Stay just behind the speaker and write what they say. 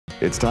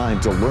It's time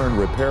to learn,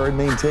 repair, and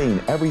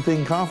maintain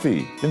everything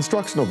coffee.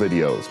 Instructional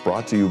videos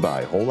brought to you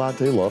by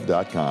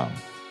WholeLatteLove.com.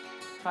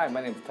 Hi,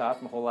 my name is Todd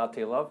from Whole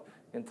Latte Love,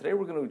 and today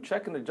we're going to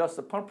check and adjust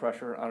the pump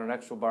pressure on an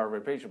Expobar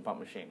vibration pump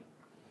machine.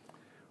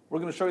 We're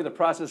going to show you the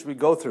process we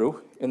go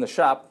through in the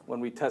shop when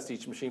we test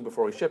each machine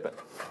before we ship it.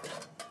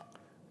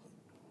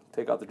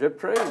 Take out the drip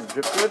tray, the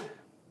drip grid,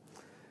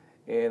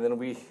 and then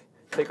we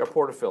take our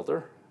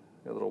portafilter,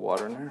 a little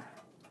water in there.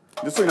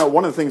 Just so you know,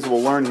 one of the things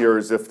we'll learn here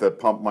is if the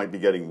pump might be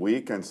getting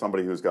weak and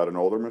somebody who's got an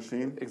older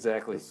machine.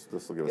 Exactly.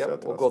 This will give us Yep, that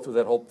test. we'll go through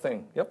that whole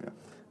thing. Yep.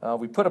 Yeah.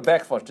 We put a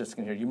backflush disc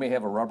in here. You may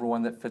have a rubber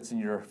one that fits in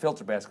your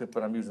filter basket,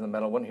 but I'm using the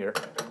metal one here.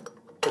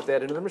 Put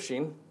that into the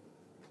machine.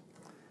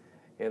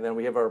 And then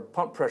we have our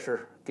pump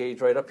pressure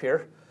gauge right up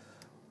here.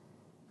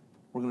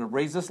 We're going to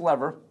raise this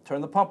lever,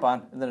 turn the pump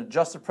on, and then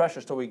adjust the pressure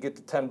till we get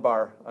to 10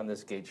 bar on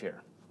this gauge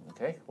here.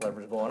 Okay,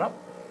 lever's going up.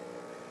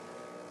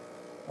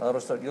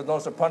 You'll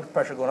notice the pump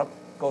pressure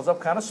goes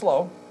up kind of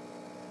slow,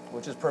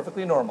 which is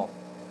perfectly normal.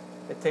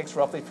 It takes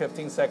roughly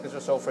 15 seconds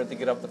or so for it to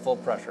get up to full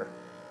pressure.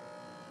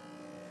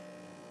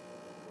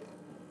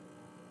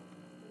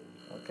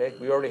 Okay,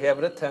 we already have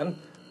it at 10,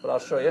 but I'll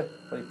show you.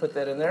 When you put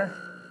that in there,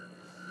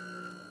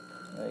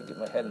 I get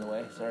my head in the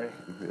way, sorry.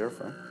 You're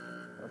fine.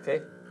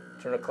 Okay,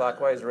 turn it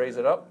clockwise, raise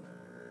it up,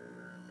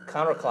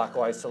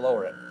 counterclockwise to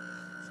lower it.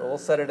 So we'll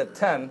set it at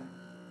 10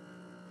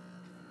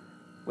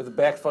 with the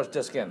backflush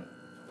disc in.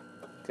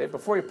 Okay,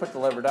 before you put the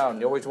lever down,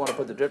 you always want to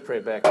put the drip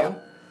tray back in,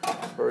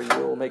 or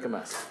you'll make a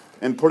mess.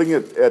 And putting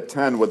it at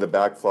 10 with the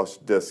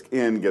backflush disc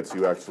in gets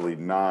you actually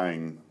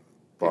 9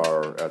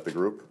 bar at the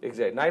group?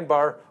 Exactly, 9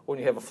 bar when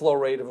you have a flow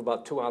rate of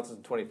about 2 ounces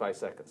in 25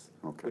 seconds,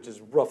 okay, which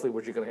is roughly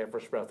what you're going to have for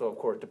espresso, of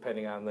course,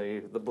 depending on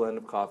the blend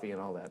of coffee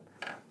and all that,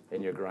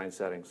 and your grind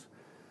settings.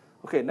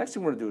 Okay, next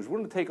thing we're going to do is we're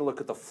going to take a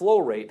look at the flow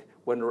rate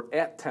when we're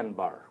at 10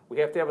 bar. We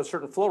have to have a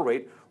certain flow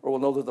rate, or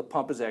we'll know that the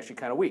pump is actually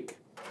kind of weak.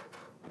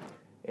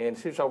 And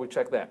here's how we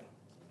check that.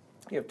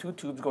 You have 2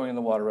 tubes going in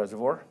the water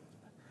reservoir.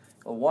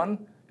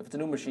 One, if it's a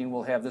new machine,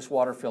 will have this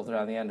water filter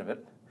on the end of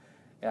it.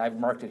 And I've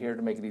marked it here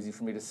to make it easy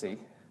for me to see,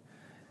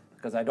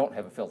 because I don't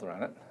have a filter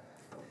on it.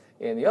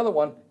 And the other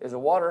one is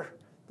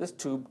this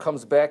tube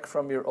comes back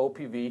from your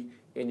OPV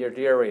in your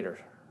de-airetor.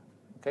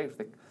 Okay?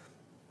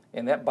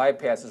 And that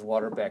bypasses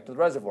water back to the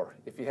reservoir.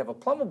 If you have a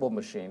plumbable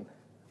machine,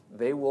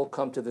 they will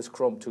come to this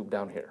chrome tube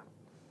down here.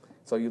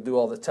 So you'll do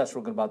all the tests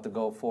we're about to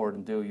go forward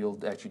and do, you'll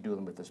actually do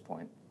them at this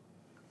point.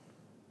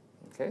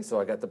 Okay, so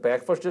I got the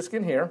backflush disc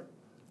in here,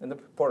 in the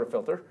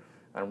portafilter.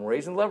 I'm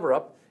raising the lever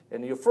up,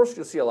 and you'll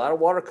see a lot of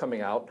water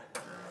coming out.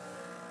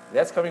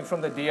 That's coming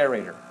from the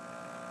de-airetor.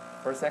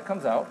 First that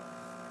comes out,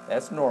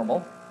 that's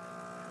normal,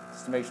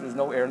 just to make sure there's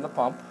no air in the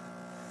pump.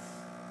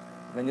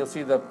 Then you'll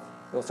see it'll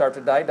start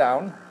to die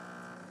down.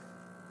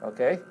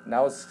 Okay,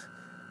 now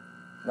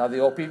the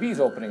OPV is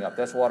opening up.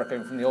 That's water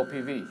coming from the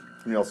OPV.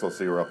 You also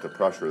see we're up to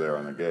pressure there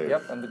on the gauge.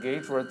 Yep, on the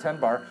gauge we're at 10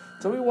 bar.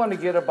 So we want to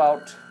get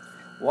about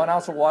 1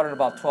 ounce of water in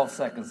about 12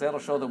 seconds. That'll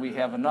show that we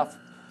have enough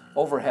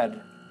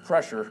overhead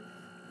pressure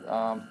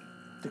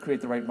to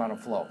create the right amount of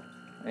flow.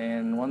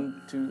 And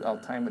 1, 2, I'll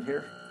time it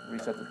here,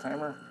 reset the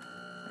timer,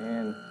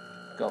 and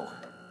go.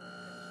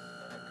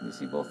 Can you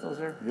see both those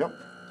there? Yep.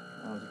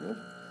 That was good.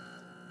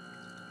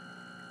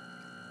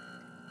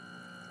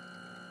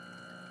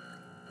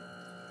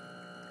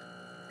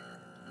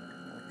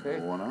 Okay.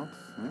 1 ounce.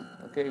 Yeah.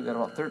 Okay, we've got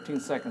about 13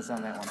 seconds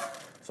on that one.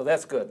 So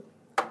that's good.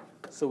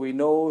 So we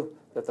know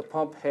that the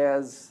pump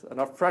has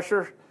enough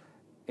pressure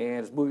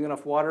and it's moving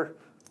enough water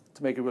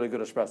to make a really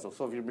good espresso.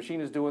 So if your machine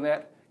is doing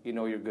that, you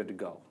know you're good to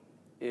go.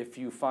 If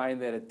you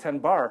find that at 10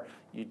 bar,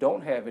 you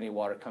don't have any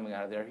water coming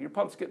out of there, your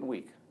pump's getting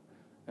weak.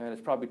 And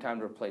it's probably time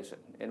to replace it.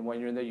 And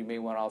when you're in there, you may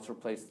want to also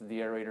replace the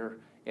de-airetor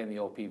and the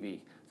OPV.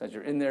 So as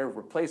you're in there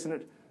replacing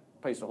it,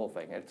 replace the whole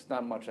thing. It's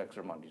not much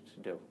extra money to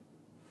do.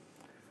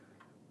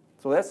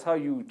 So that's how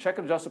you check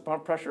and adjust the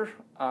pump pressure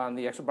on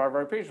the Expobar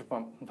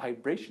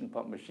vibration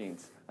pump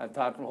machines. I'm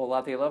Todd from Whole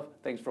Latte Love.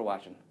 Thanks for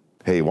watching.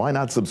 Hey, why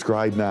not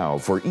subscribe now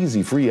for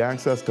easy free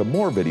access to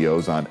more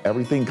videos on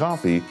everything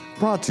coffee,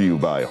 brought to you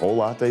by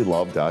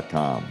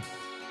WholeLatteLove.com.